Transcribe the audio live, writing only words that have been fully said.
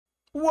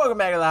Welcome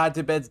back to the Hot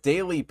Tip Bets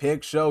Daily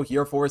Pick Show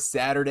here for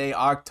Saturday,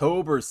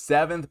 October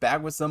 7th.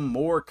 Back with some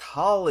more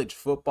college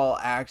football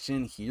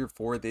action here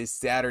for this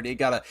Saturday.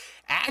 Got a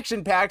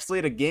action-packed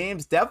slate of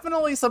games.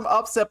 Definitely some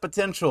upset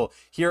potential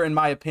here, in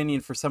my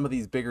opinion, for some of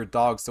these bigger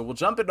dogs. So we'll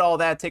jump into all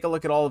that, take a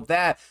look at all of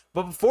that.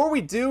 But before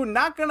we do,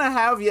 not going to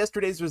have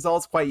yesterday's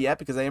results quite yet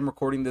because I am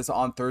recording this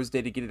on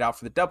Thursday to get it out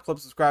for the Dub Club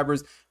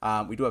subscribers.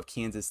 We do have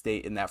Kansas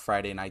State in that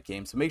Friday night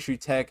game. So make sure you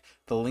check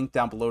the link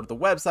down below to the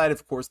website,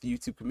 of course, the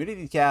YouTube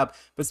community tab.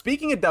 But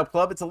speaking of Dub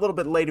Club, it's a little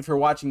bit late if you're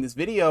watching this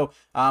video,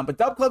 but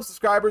Dub Club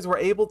subscribers were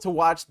able to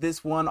watch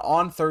this one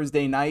on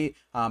Thursday night,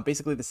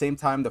 basically the same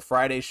time the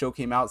Friday show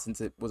came out.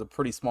 Since it was a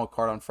pretty small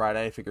card on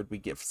Friday, I figured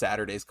we'd get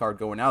Saturday's card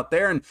going out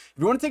there. And if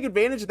you want to take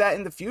advantage of that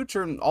in the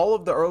future and all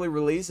of the early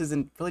releases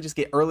and really just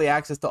get early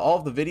access to all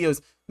of the videos,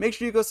 make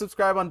sure you go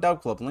subscribe on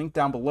Dub Club. Link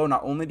down below.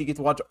 Not only do you get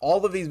to watch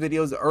all of these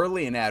videos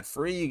early and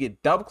ad-free, you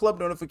get Dub Club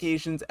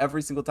notifications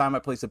every single time I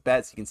place a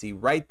bet, so you can see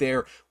right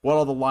there what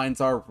all the lines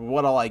are,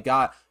 what all I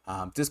got.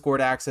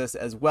 Discord access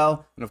as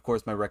well, and of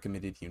course my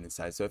recommended unit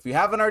size. So if you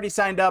haven't already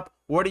signed up,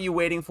 what are you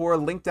waiting for?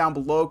 Link down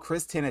below.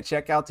 Chris 10 at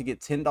checkout to get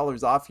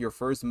 $10 off your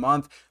first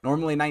month.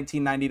 Normally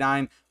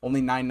 $19.99,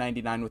 only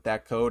 $9.99 with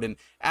that code. And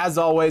as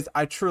always,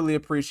 I truly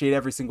appreciate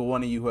every single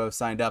one of you who have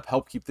signed up.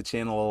 Help keep the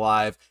channel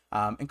alive,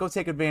 and go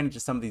take advantage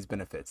of some of these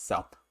benefits.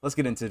 So let's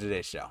get into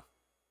today's show.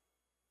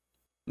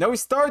 Now we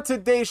start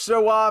today's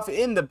show off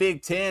in the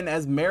Big Ten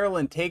as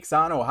Maryland takes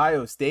on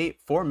Ohio State.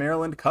 For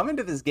Maryland, coming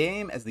to this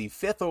game as the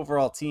 5th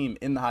overall team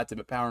in the Hot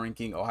Tip Power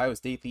Ranking. Ohio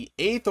State, the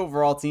 8th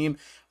overall team.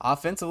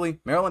 Offensively,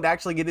 Maryland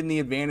actually getting the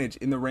advantage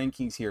in the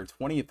rankings here.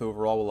 20th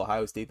overall with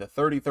Ohio State, the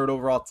 33rd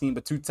overall team,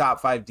 but two top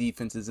 5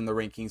 defenses in the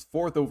rankings.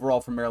 4th overall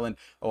for Maryland.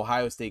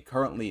 Ohio State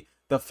currently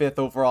the 5th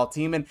overall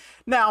team. And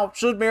now,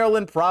 should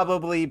Maryland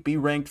probably be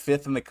ranked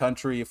 5th in the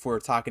country if we're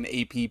talking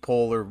AP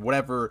poll or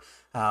whatever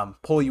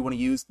poll you want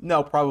to use?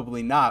 No,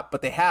 probably not.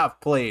 But they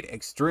have played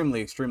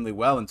extremely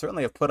well and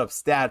certainly have put up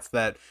stats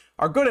that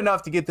are good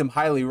enough to get them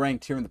highly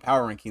ranked here in the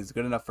power rankings.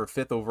 Good enough for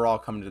 5th overall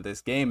coming to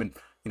this game and,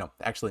 you know,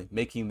 actually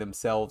making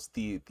themselves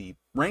the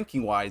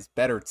ranking wise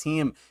better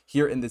team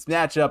here in this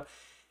matchup.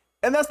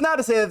 And that's not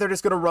to say that they're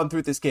just going to run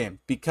through this game,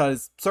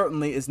 because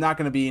certainly it's not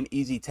going to be an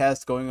easy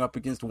test going up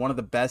against one of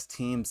the best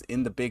teams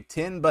in the Big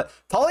Ten. But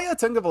Talia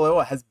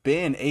Tagovailoa has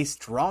been a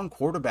strong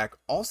quarterback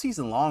all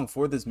season long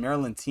for this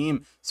Maryland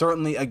team.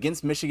 Certainly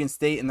against Michigan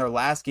State in their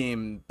last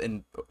game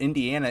and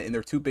Indiana in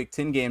their 2 Big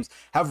Ten games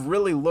have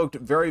really looked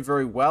very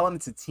well. And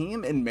it's a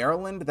team in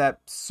Maryland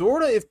that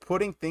sort of is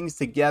putting things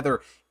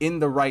together in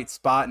the right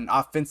spot and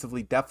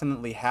offensively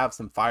definitely have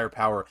some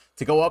firepower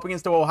to go up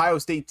against the Ohio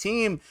State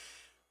team.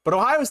 But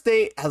Ohio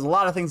State has a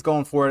lot of things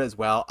going for it as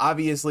well.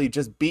 Obviously,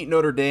 just beat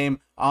Notre Dame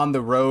on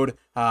the road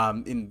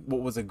in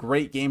what was a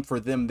great game for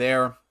them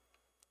there.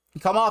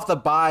 Come off the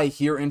bye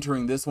here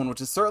entering this one, which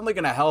is certainly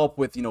going to help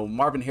with, you know,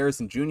 Marvin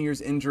Harrison Jr.'s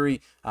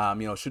injury.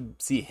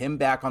 Should see him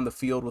back on the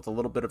field with a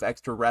little bit of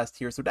extra rest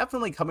here. So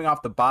definitely coming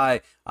off the bye,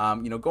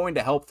 going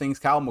to help things.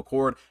 Kyle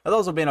McCord has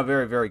also been a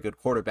very good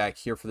quarterback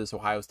here for this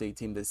Ohio State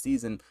team this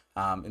season.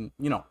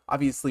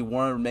 Obviously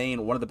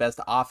remain one of the best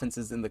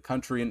offenses in the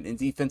country, and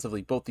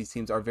defensively, both these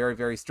teams are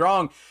very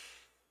strong.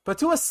 But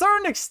to a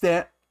certain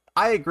extent,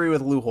 I agree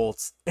with Lou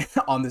Holtz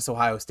on this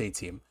Ohio State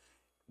team.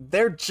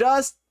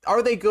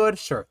 Are they good?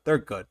 Sure, they're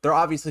good. They're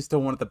obviously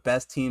still one of the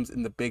best teams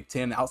in the Big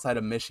Ten outside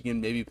of Michigan,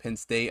 maybe Penn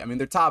State. I mean,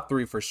 they're top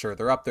 3 for sure.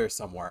 They're up there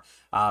somewhere.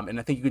 And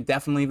I think you could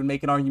definitely even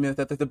make an argument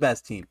that they're the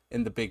best team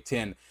in the Big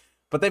Ten.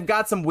 But they've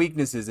got some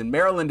weaknesses, and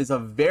Maryland is a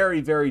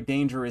very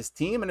dangerous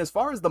team. And as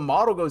far as the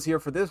model goes here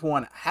for this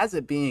one, has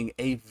it being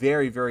a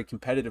very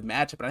competitive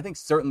matchup. And I think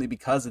certainly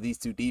because of these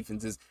two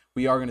defenses,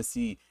 we are going to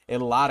see a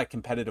lot of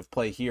competitive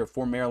play here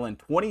for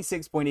Maryland.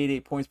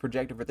 26.88 points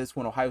projected for this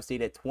one. Ohio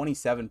State at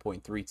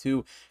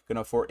 27.32.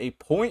 Going for a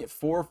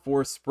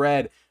 0.44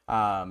 spread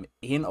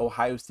in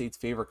Ohio State's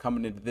favor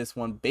coming into this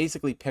one.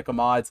 Basically pick 'em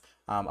odds,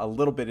 a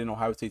little bit in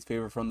Ohio State's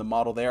favor from the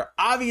model there.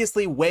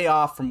 Obviously way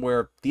off from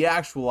where the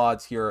actual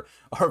odds here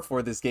are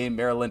for this game.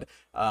 Maryland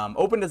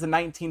opened as a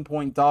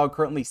 19-point dog,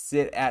 currently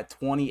sit at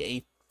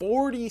 28.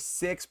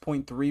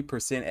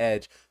 46.3%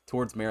 edge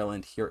towards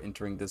Maryland here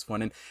entering this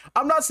one. And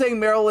I'm not saying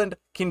Maryland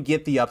can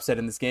get the upset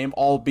in this game,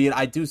 albeit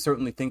I do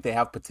certainly think they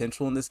have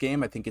potential in this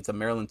game. I think it's a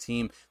Maryland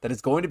team that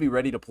is going to be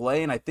ready to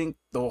play, and I think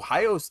the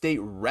Ohio State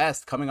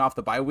rest coming off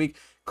the bye week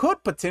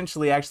could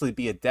potentially actually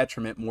be a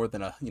detriment more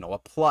than a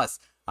plus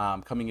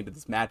coming into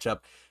this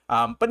matchup.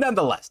 But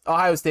nonetheless,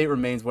 Ohio State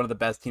remains one of the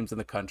best teams in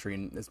the country.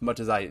 And as much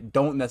as I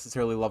don't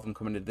necessarily love them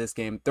coming into this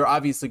game, they're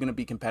obviously going to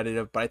be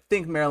competitive. But I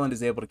think Maryland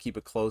is able to keep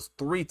it close.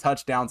 3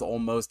 touchdowns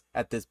almost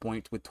at this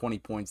point with 20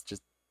 points.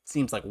 Just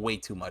seems like way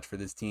too much for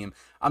this team.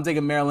 I'm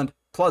taking Maryland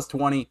plus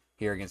 20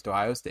 here against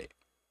Ohio State.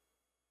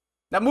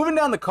 Now moving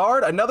down the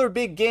card, another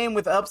big game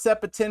with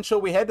upset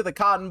potential. We head to the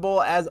Cotton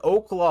Bowl as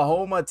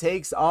Oklahoma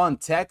takes on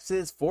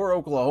Texas. For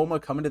Oklahoma,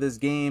 coming to this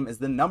game as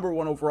the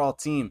 #1 overall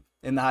team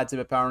in the hot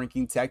tip power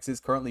ranking. Texas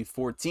currently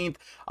 14th.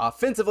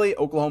 Offensively,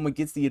 Oklahoma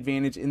gets the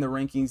advantage in the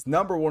rankings,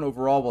 number 1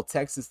 overall, while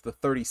Texas the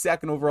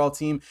 32nd overall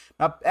team.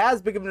 Not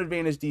as big of an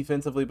advantage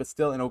defensively, but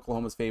still in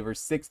Oklahoma's favor,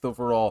 6th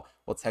overall,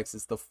 while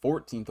Texas the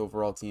 14th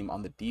overall team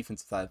on the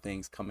defensive side of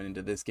things coming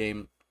into this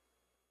game.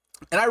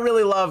 And I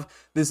really love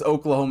this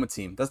Oklahoma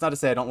team. That's not to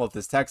say I don't love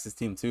this Texas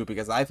team too,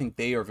 because I think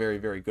they are very,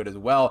 very good as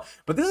well.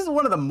 But this is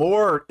one of the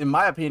more, in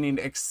my opinion,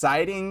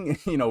 exciting,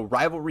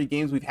 rivalry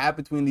games we've had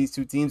between these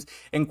two teams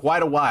in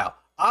quite a while.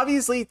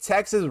 Obviously,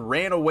 Texas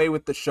ran away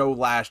with the show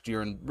last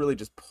year and really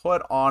just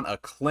put on a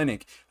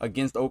clinic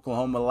against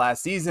Oklahoma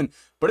last season.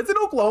 But it's an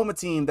Oklahoma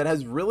team that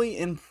has really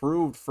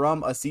improved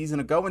from a season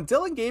ago. And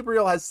Dillon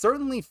Gabriel has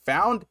certainly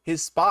found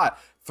his spot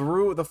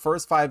through the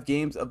first 5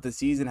 games of the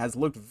season, has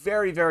looked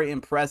very, very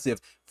impressive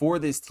for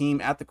this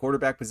team at the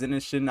quarterback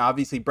position.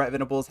 Obviously, Brett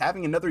Venables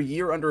having another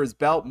year under his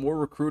belt, more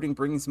recruiting,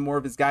 bringing some more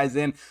of his guys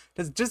in,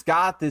 has just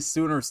got this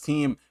Sooners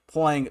team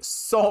playing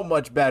so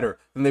much better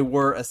than they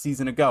were a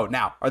season ago.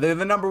 Now, are they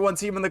the number 1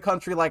 team in the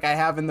country like I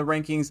have in the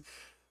rankings?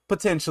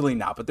 Potentially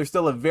not, but they're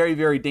still a very,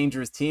 very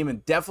dangerous team,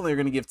 and definitely are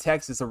going to give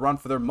Texas a run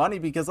for their money,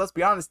 because let's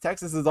be honest,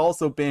 Texas has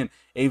also been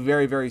a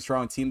very, very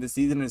strong team this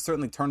season and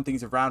certainly turned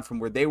things around from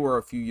where they were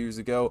a few years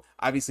ago.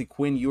 Obviously,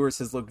 Quinn Ewers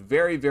has looked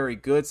very, very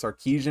good.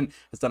 Sarkisian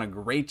has done a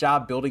great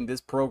job building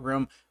this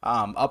program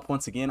up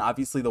once again.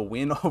 Obviously, the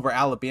win over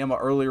Alabama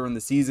earlier in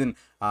the season,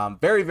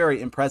 very,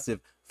 very impressive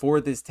for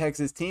this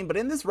Texas team. But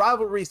in this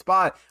rivalry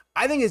spot,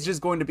 I think it's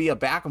just going to be a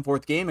back and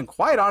forth game. And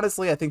quite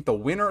honestly, I think the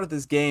winner of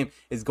this game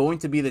is going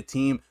to be the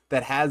team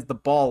that has the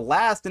ball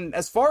last. And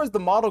as far as the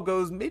model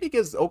goes, maybe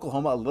gives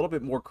Oklahoma a little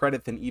bit more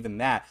credit than even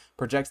that.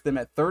 Projects them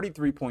at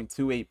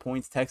 33.28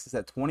 points, Texas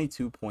at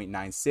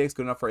 22.96,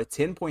 good enough for a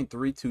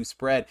 10.32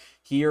 spread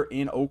here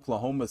in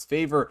Oklahoma's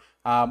favor.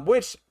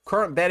 Which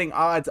current betting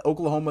odds,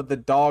 Oklahoma, the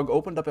dog,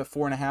 opened up at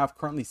 4.5,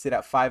 currently sit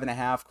at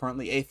 5.5,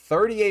 currently a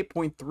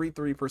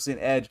 38.33%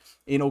 edge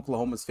in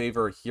Oklahoma's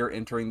favor here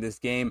entering this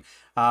game.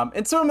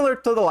 And similar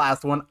to the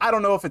last one, I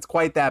don't know if it's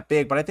quite that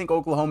big, but I think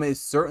Oklahoma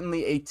is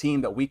certainly a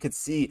team that we could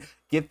see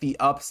get the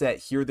upset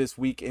here this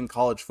week in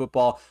college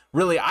football.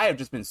 Really, I have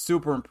just been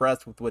super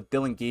impressed with what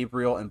Dillon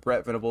Gabriel and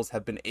Brett Venables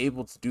have been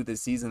able to do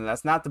this season. And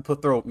that's not to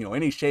throw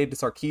any shade to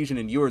Sarkisian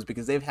and Ewers,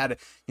 because they've had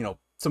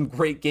some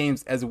great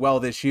games as well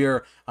this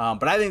year.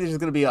 But I think this is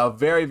going to be a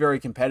very, very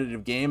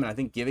competitive game. And I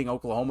think giving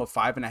Oklahoma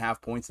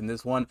 5.5 points in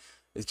this one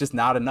is just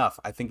not enough.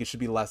 I think it should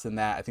be less than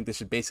that. I think this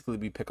should basically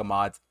be pick 'em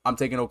odds. I'm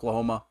taking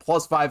Oklahoma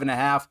plus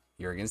 5.5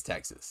 here against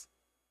Texas.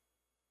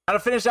 Now to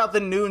finish out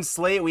the noon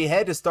slate, we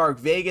head to Stark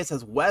Vegas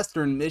as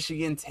Western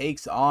Michigan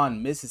takes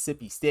on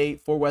Mississippi State.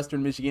 For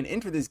Western Michigan,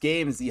 enter this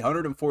game as the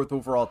 104th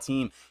overall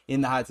team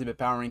in the hot tip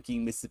power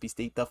ranking. Mississippi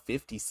State, the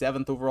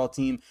 57th overall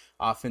team.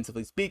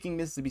 Offensively speaking,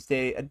 Mississippi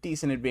State, a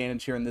decent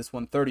advantage here in this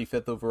one,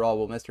 35th overall,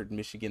 while Western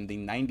Michigan, the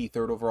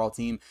 93rd overall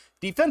team.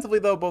 Defensively,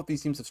 though, both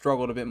these teams have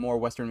struggled a bit more.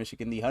 Western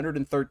Michigan, the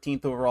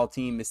 113th overall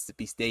team.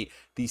 Mississippi State,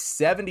 the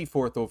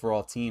 74th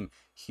overall team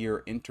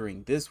here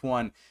entering this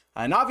one.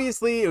 And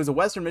obviously, it was a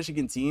Western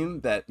Michigan team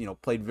that,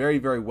 played very,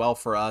 very well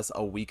for us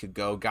a week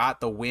ago.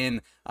 Got the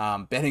win,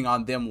 betting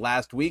on them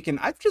last week. And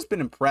I've just been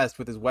impressed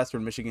with this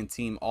Western Michigan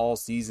team all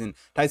season.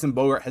 Tyson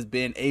Bogart has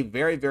been a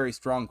very, very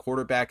strong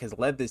quarterback, has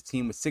led this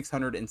team with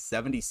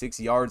 676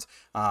 yards,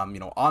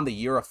 on the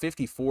year, a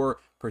 54%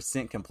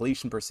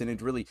 completion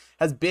percentage. Really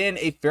has been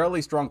a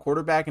fairly strong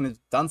quarterback and has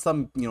done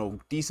some,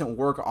 decent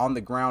work on the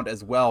ground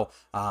as well,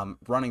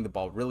 running the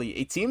ball. Really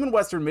a team in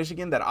Western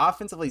Michigan that,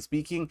 offensively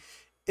speaking,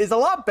 is a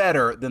lot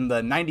better than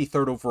the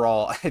 93rd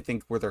overall, I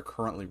think, where they're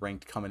currently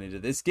ranked coming into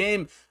this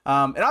game.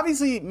 And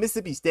obviously,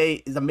 Mississippi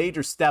State is a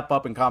major step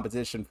up in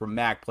competition from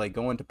MAC play,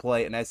 going to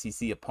play an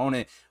SEC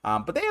opponent.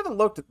 But they haven't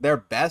looked their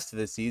best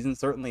this season,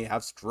 certainly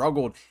have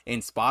struggled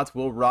in spots.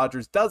 Will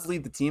Rogers does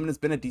lead the team and has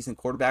been a decent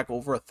quarterback,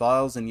 over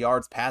 1,000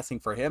 yards passing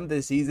for him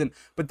this season,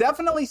 but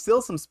definitely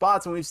still some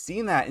spots, and we've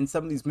seen that in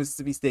some of these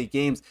Mississippi State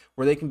games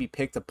where they can be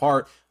picked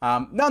apart.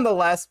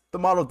 Nonetheless, the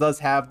model does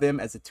have them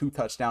as a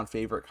 2-touchdown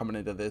favorite coming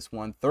into this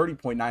one.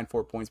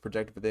 30.94 points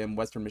projected for them.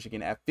 Western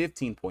Michigan at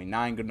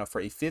 15.9, good enough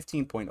for a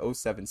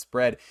 15.07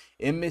 spread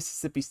in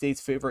Mississippi State's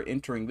favor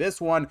entering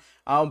this one.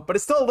 But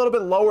it's still a little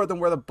bit lower than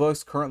where the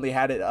books currently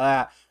had it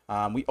at.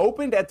 We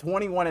opened at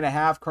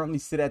 21.5, currently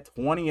sit at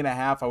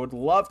 20.5. I would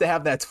love to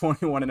have that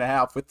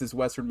 21.5 with this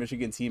Western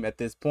Michigan team at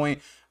this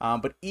point.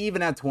 But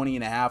even at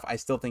 20.5, I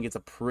still think it's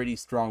a pretty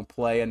strong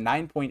play. A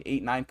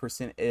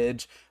 9.89%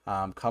 edge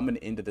coming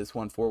into this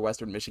one for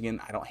Western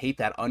Michigan. I don't hate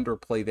that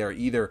underplay there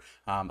either.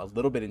 A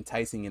little bit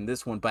enticing in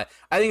this one, but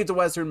I think it's a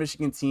Western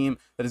Michigan team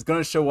that is going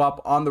to show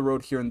up on the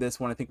road here in this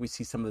one. I think we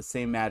see some of the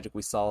same magic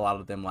we saw a lot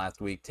of them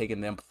last week,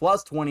 taking them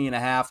plus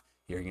 20.5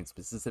 here against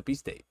Mississippi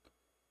State.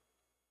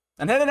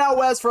 And heading out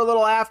west for a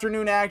little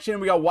afternoon action,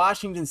 we got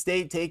Washington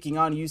State taking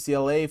on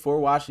UCLA. For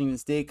Washington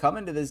State,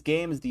 coming to this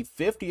game is the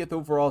 50th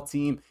overall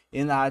team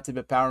in the high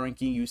tip power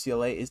ranking.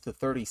 UCLA is the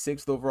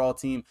 36th overall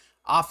team.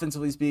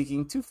 Offensively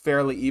speaking, two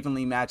fairly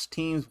evenly matched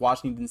teams.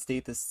 Washington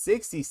State, the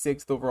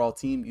 66th overall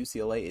team.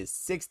 UCLA is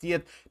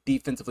 60th.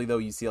 Defensively, though,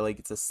 UCLA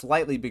gets a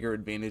slightly bigger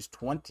advantage,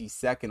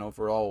 22nd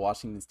overall.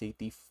 Washington State,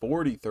 the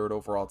 43rd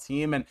overall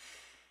team. And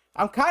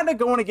I'm kind of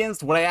going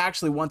against what I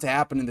actually want to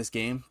happen in this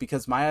game,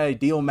 because my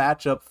ideal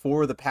matchup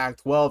for the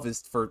Pac-12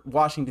 is for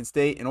Washington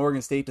State and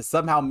Oregon State to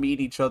somehow meet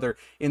each other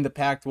in the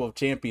Pac-12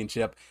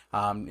 championship,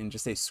 and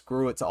just say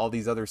screw it to all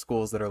these other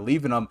schools that are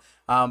leaving them.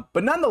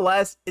 But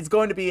nonetheless, it's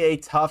going to be a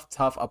tough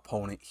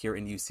opponent here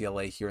in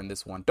UCLA here in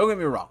this one. Don't get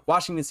me wrong.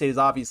 Washington State has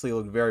obviously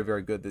looked very,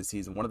 very good this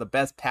season. One of the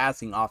best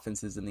passing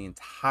offenses in the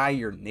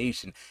entire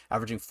nation,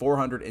 averaging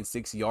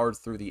 406 yards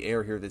through the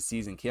air here this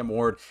season. Cam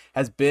Ward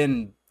has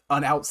been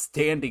an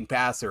outstanding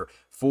passer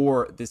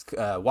for this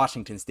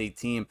Washington State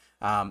team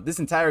this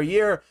entire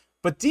year.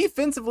 But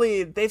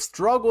defensively, they've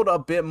struggled a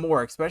bit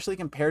more, especially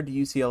compared to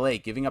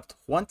UCLA, giving up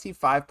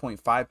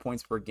 25.5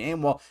 points per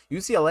game, while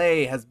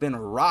UCLA has been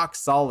rock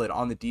solid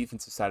on the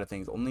defensive side of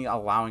things, only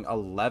allowing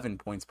 11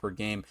 points per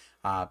game,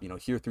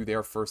 here through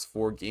their first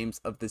 4 games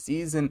of the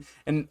season.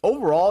 And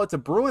overall, it's a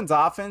Bruins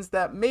offense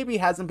that maybe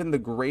hasn't been the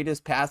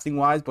greatest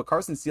passing-wise, but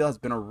Carson Steele has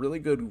been a really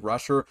good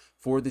rusher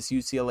for this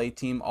UCLA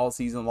team all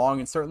season long,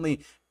 and certainly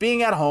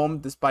being at home,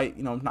 despite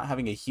not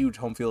having a huge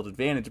home field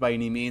advantage by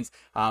any means,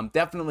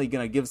 definitely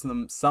going to give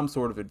them some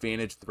sort of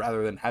advantage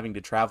rather than having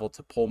to travel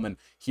to Pullman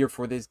here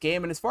for this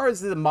game. And as far as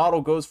the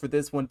model goes for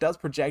this one, does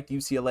project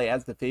UCLA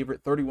as the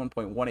favorite,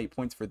 31.18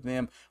 points for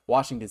them.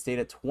 Washington State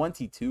at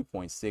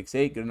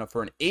 22.68, good enough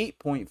for an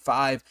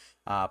 8.5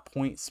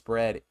 point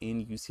spread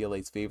in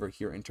UCLA's favor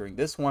here entering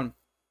this one.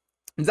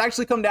 It's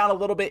actually come down a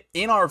little bit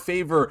in our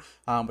favor,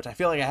 which I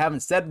feel like I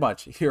haven't said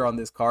much here on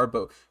this card,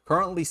 but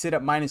currently sit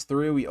at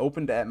 -3. We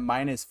opened at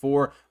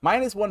 -4,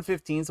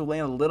 -115, so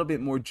laying a little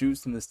bit more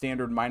juice than the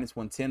standard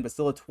 -110, but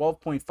still a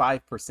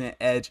 12.5%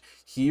 edge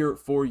here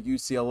for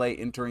UCLA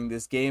entering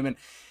this game. And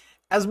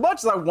as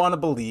much as I want to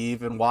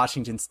believe in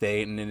Washington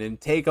State and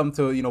take them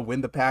to,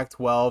 win the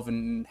Pac-12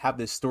 and have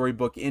this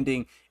storybook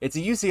ending, it's a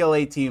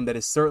UCLA team that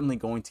is certainly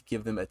going to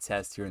give them a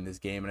test here in this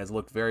game and has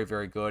looked very,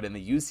 very good. And the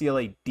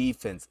UCLA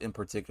defense in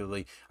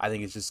particular, I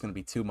think is just going to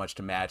be too much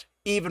to match,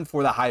 even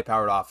for the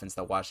high-powered offense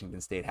that Washington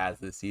State has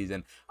this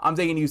season. I'm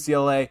taking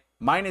UCLA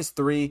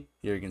 -3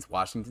 here against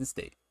Washington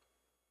State.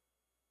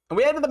 And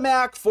we head to the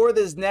MAC for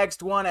this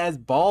next one as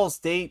Ball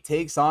State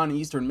takes on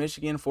Eastern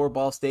Michigan. For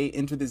Ball State,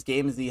 enter this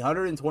game as the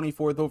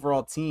 124th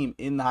overall team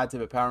in the high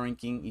tip power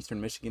ranking.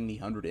 Eastern Michigan, the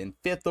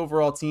 105th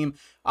overall team.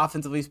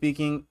 Offensively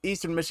speaking,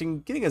 Eastern Michigan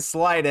getting a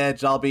slight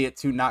edge, albeit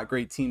two not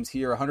great teams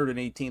here.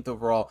 118th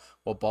overall,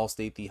 while Ball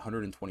State, the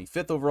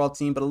 125th overall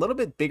team, but a little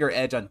bit bigger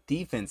edge on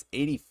defense,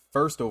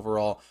 81st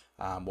overall.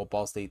 While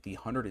Ball State, the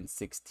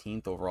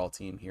 116th overall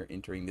team here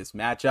entering this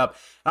matchup.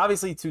 And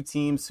obviously, two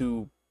teams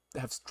who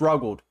have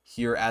struggled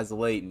here as of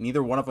late.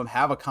 Neither one of them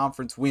have a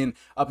conference win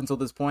up until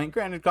this point.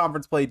 Granted,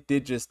 conference play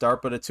did just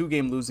start, but a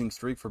 2-game losing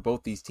streak for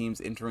both these teams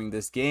entering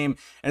this game.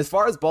 And as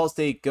far as Ball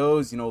State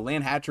goes,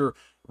 Lane Hatcher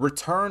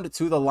returned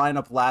to the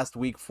lineup last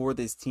week for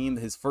this team,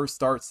 his first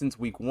start since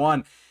week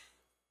 1.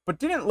 But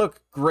didn't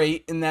look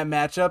great in that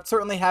matchup.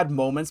 Certainly had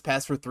moments,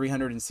 passed for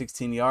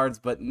 316 yards,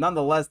 but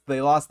nonetheless, they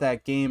lost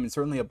that game, and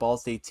certainly a Ball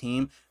State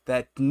team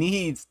that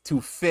needs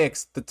to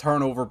fix the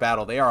turnover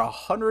battle. They are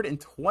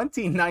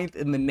 129th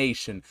in the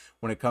nation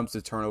when it comes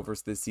to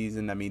turnovers this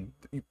season. I mean,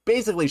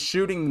 basically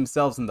shooting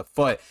themselves in the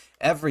foot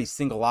every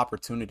single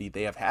opportunity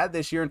they have had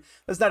this year. And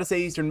that's not to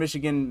say Eastern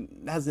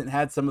Michigan hasn't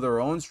had some of their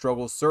own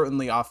struggles.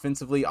 Certainly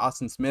offensively,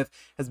 Austin Smith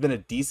has been a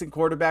decent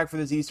quarterback for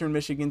this Eastern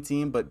Michigan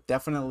team, but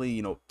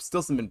definitely,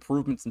 still some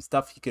improvements and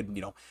stuff he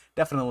could,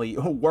 definitely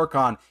work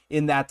on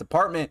in that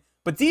department.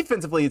 But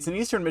defensively, it's an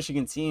Eastern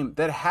Michigan team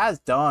that has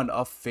done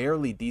a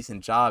fairly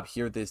decent job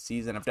here this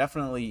season. I've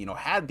definitely,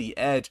 had the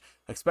edge,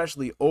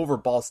 especially over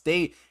Ball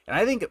State. And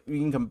I think you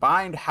can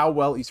combine how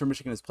well Eastern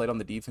Michigan has played on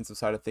the defensive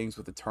side of things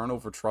with the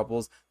turnover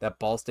troubles that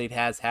Ball State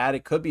has had.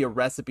 It could be a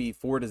recipe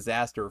for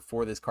disaster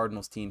for this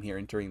Cardinals team here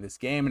entering this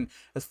game. And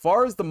as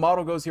far as the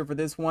model goes here for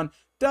this one,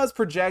 does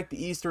project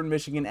Eastern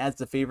Michigan as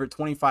the favorite,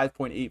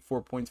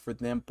 25.84 points for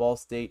them. Ball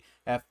State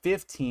at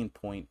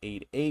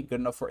 15.88, good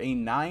enough for a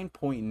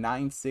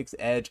 9.96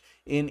 edge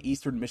in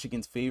Eastern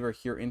Michigan's favor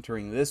here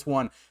entering this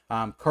one.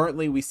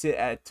 Currently, we sit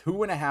at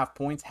 2.5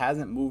 points.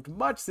 Hasn't moved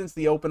much since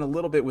the open, a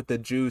little bit with the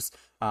juice,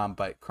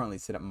 but currently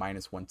sit at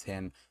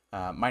 -110.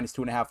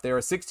 -2.5 there,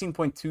 a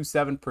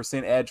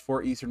 16.27% edge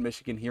for Eastern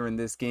Michigan here in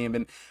this game.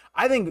 And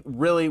I think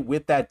really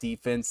with that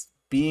defense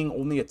being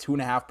only a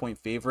 2.5 point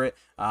favorite,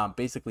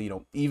 basically,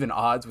 even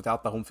odds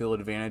without the home field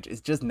advantage is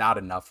just not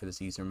enough for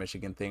this Eastern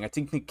Michigan thing. I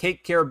think they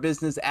take care of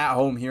business at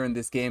home here in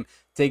this game,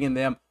 taking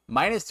them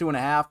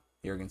 -2.5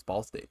 here against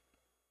Ball State.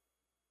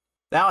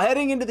 Now,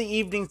 heading into the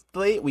evening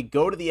slate, we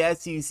go to the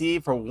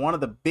SEC for one of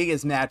the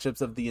biggest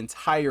matchups of the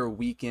entire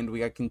weekend. We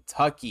got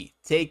Kentucky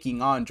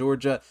taking on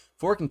Georgia.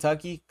 For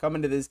Kentucky,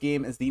 coming to this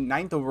game as the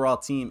 9th overall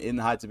team in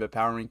the hot tip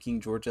power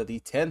ranking. Georgia, the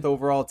 10th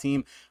overall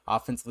team.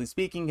 Offensively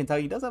speaking,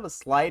 Kentucky does have a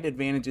slight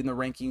advantage in the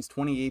rankings,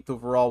 28th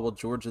overall, while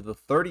Georgia, the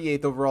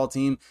 38th overall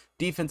team.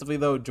 Defensively,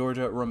 though,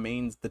 Georgia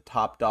remains the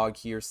top dog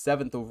here,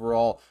 7th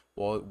overall.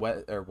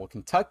 Well,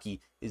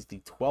 Kentucky is the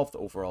 12th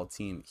overall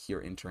team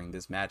here entering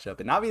this matchup.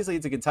 And obviously,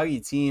 it's a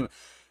Kentucky team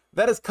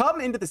that has come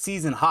into the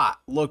season hot,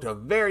 looked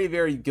very,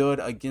 very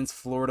good against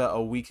Florida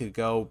a week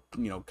ago,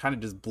 kind of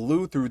just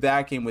blew through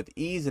that game with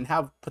ease and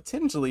have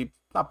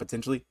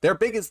their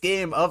biggest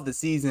game of the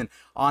season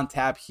on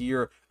tap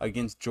here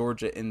against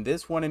Georgia in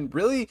this one. And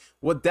really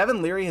what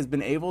Devin Leary has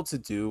been able to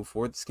do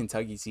for this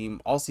Kentucky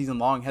team all season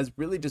long has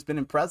really just been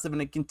impressive,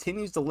 and it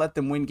continues to let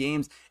them win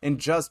games and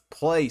just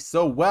play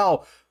so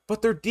well.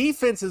 But their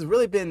defense has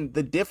really been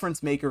the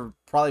difference maker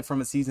probably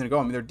from a season ago.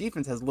 I mean, their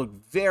defense has looked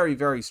very,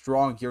 very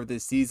strong here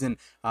this season,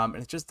 and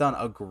it's just done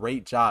a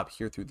great job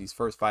here through these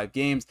first 5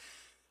 games.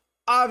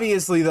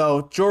 Obviously,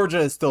 though, Georgia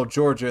is still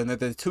Georgia, and they're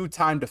the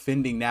 2-time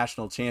defending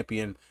national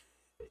champion.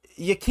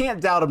 You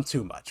can't doubt them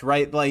too much,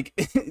 right? Like,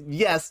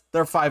 yes,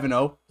 they're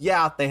 5-0.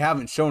 Yeah, they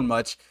haven't shown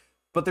much,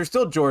 but they're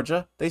still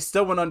Georgia. They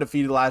still went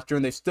undefeated last year,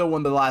 and they still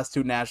won the last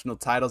 2 national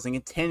titles and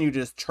continue to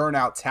just churn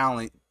out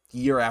talent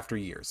year after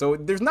year. So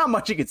there's not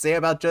much you could say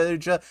about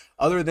Georgia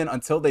other than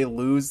until they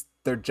lose,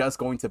 they're just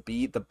going to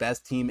be the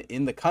best team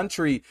in the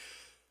country.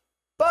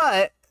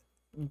 But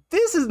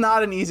this is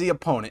not an easy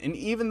opponent. And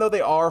even though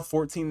they are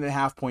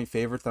 14.5 point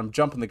favorites, I'm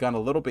jumping the gun a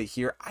little bit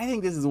here. I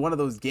think this is one of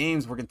those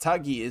games where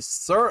Kentucky is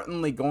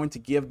certainly going to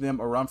give them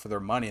a run for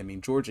their money. I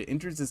mean, Georgia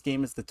enters this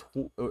game as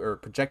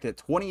projected at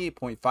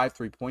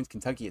 28.53 points,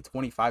 Kentucky at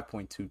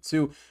 25.22,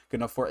 good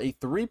enough for a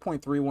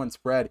 3.31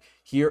 spread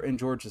here in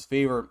Georgia's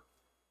favor.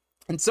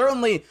 And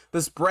certainly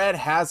the spread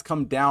has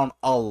come down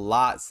a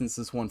lot since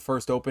this one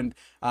first opened.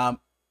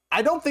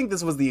 I don't think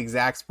this was the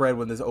exact spread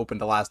when this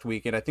opened last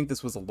week, and I think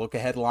this was a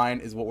look-ahead line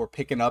is what we're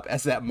picking up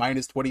as that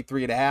minus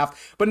 23.5.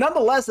 But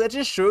nonetheless, that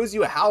just shows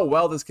you how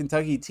well this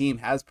Kentucky team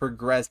has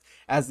progressed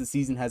as the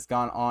season has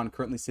gone on,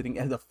 currently sitting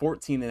as a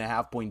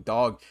 14.5 point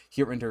dog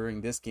here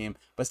entering this game,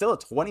 but still a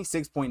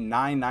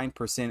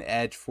 26.99%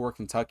 edge for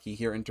Kentucky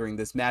here entering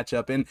this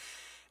matchup. And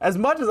as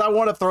much as I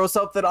want to throw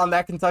something on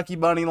that Kentucky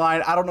money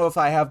line, I don't know if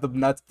I have the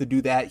nuts to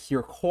do that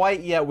here quite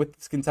yet with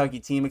this Kentucky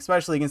team,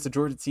 especially against a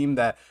Georgia team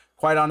that,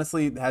 quite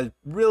honestly, has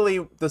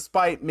really,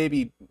 despite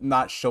maybe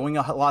not showing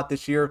a lot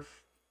this year,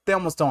 they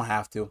almost don't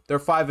have to. They're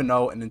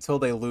 5-0, and until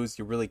they lose,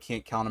 you really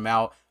can't count them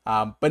out.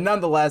 But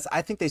nonetheless,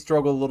 I think they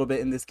struggle a little bit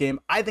in this game.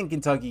 I think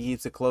Kentucky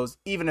keeps it close,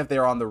 even if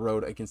they're on the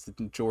road against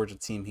the Georgia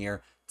team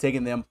here,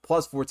 taking them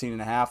plus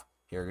 14.5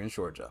 here against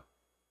Georgia.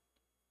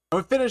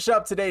 We finish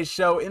up today's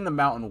show in the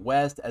Mountain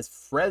West as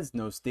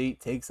Fresno State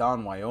takes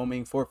on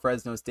Wyoming. For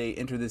Fresno State,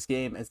 enter this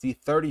game as the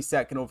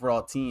 32nd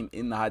overall team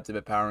in the hot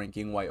tip power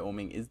ranking.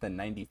 Wyoming is the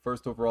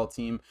 91st overall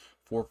team.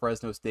 For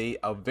Fresno State,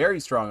 a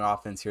very strong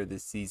offense here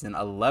this season,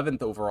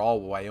 11th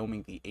overall.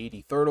 Wyoming, the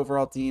 83rd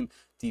overall team.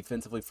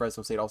 Defensively,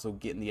 Fresno State also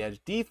getting the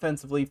edge.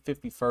 Defensively,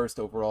 51st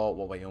overall,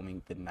 while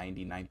Wyoming, the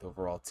 99th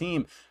overall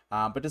team.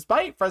 But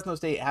despite Fresno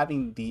State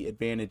having the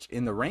advantage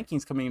in the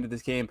rankings coming into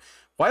this game,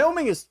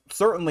 Wyoming is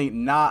certainly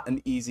not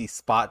an easy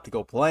spot to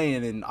go play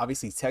in, and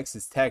obviously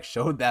Texas Tech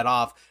showed that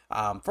off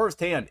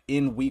firsthand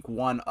in week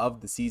 1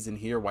 of the season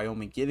here.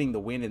 Wyoming getting the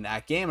win in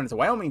that game, and it's a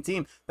Wyoming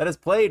team that has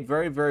played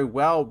very, very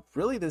well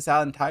really this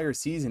entire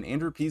season.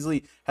 Andrew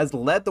Peasley has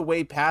led the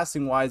way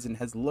passing-wise and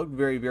has looked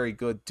very, very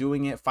good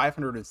doing it.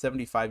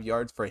 575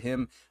 yards for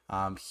him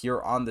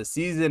here on the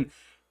season.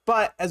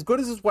 But as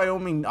good as this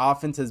Wyoming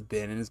offense has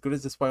been, and as good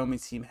as this Wyoming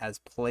team has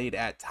played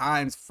at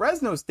times,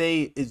 Fresno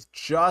State is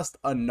just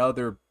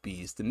another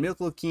beast. And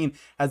Milwaukee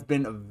has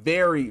been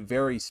very,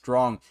 very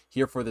strong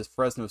here for this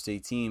Fresno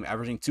State team,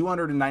 averaging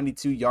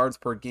 292 yards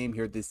per game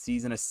here this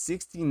season, a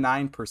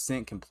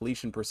 69%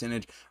 completion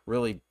percentage.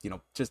 Really,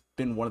 just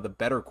been one of the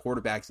better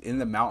quarterbacks in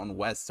the Mountain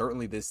West,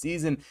 certainly this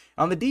season.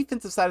 On the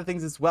defensive side of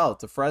things as well,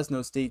 it's a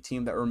Fresno State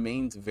team that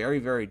remains very,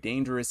 very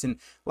dangerous. And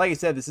like I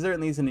said, this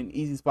certainly isn't an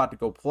easy spot to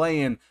go play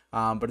in.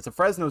 But it's a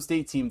Fresno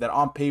State team that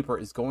on paper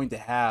is going to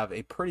have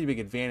a pretty big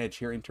advantage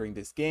here entering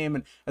this game.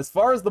 And as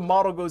far as the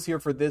model goes here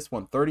for this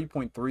one,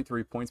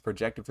 30.33 points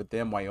projected for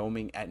them.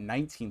 Wyoming at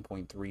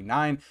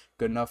 19.39,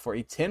 good enough for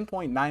a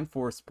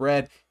 10.94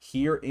 spread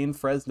here in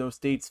Fresno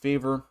State's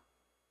favor.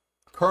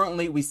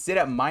 Currently, we sit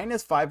at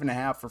minus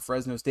 5.5 for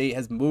Fresno State,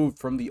 has moved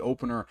from the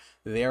opener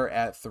there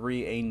at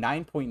 3, a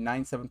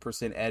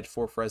 9.97% edge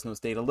for Fresno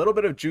State. A little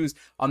bit of juice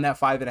on that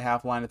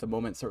 5.5 line at the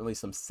moment, certainly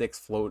some 6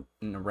 floating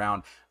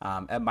around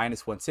at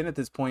minus 110 at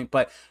this point.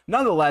 But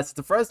nonetheless, it's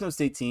a Fresno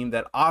State team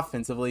that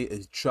offensively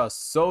is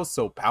just so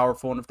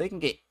powerful. And if they can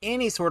get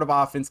any sort of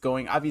offense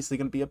going, obviously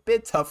going to be a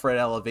bit tougher at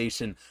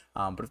elevation.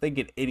 But if they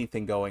get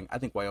anything going, I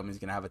think Wyoming's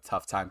going to have a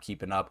tough time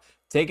keeping up.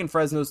 Taking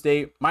Fresno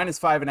State, minus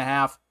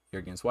 5.5. Here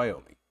against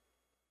Wyoming.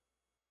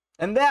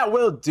 And that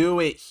will do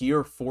it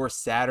here for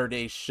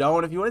Saturday's show.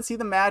 And if you want to see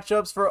the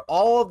matchups for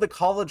all of the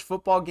college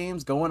football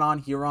games going on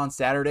here on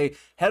Saturday,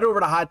 head over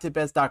to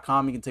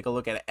hottipbets.com. You can take a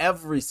look at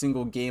every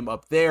single game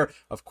up there.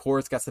 Of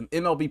course, got some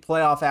MLB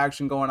playoff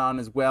action going on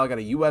as well. Got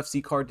a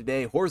UFC card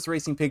today, horse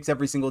racing picks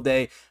every single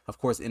day. Of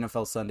course,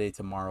 NFL Sunday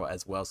tomorrow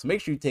as well. So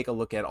make sure you take a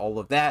look at all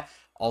of that.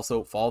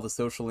 Also, follow the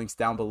social links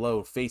down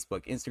below,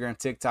 Facebook, Instagram,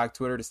 TikTok,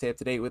 Twitter, to stay up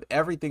to date with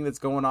everything that's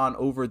going on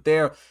over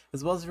there.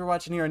 As well as if you're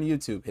watching here on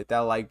YouTube, hit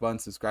that like button,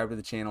 subscribe to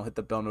the channel, hit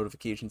the bell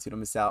notification so you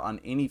don't miss out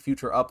on any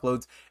future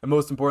uploads. And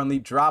most importantly,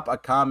 drop a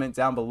comment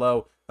down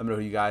below. Let me know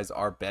who you guys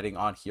are betting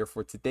on here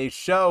for today's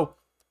show.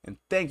 And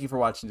thank you for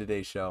watching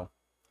today's show.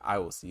 I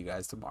will see you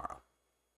guys tomorrow.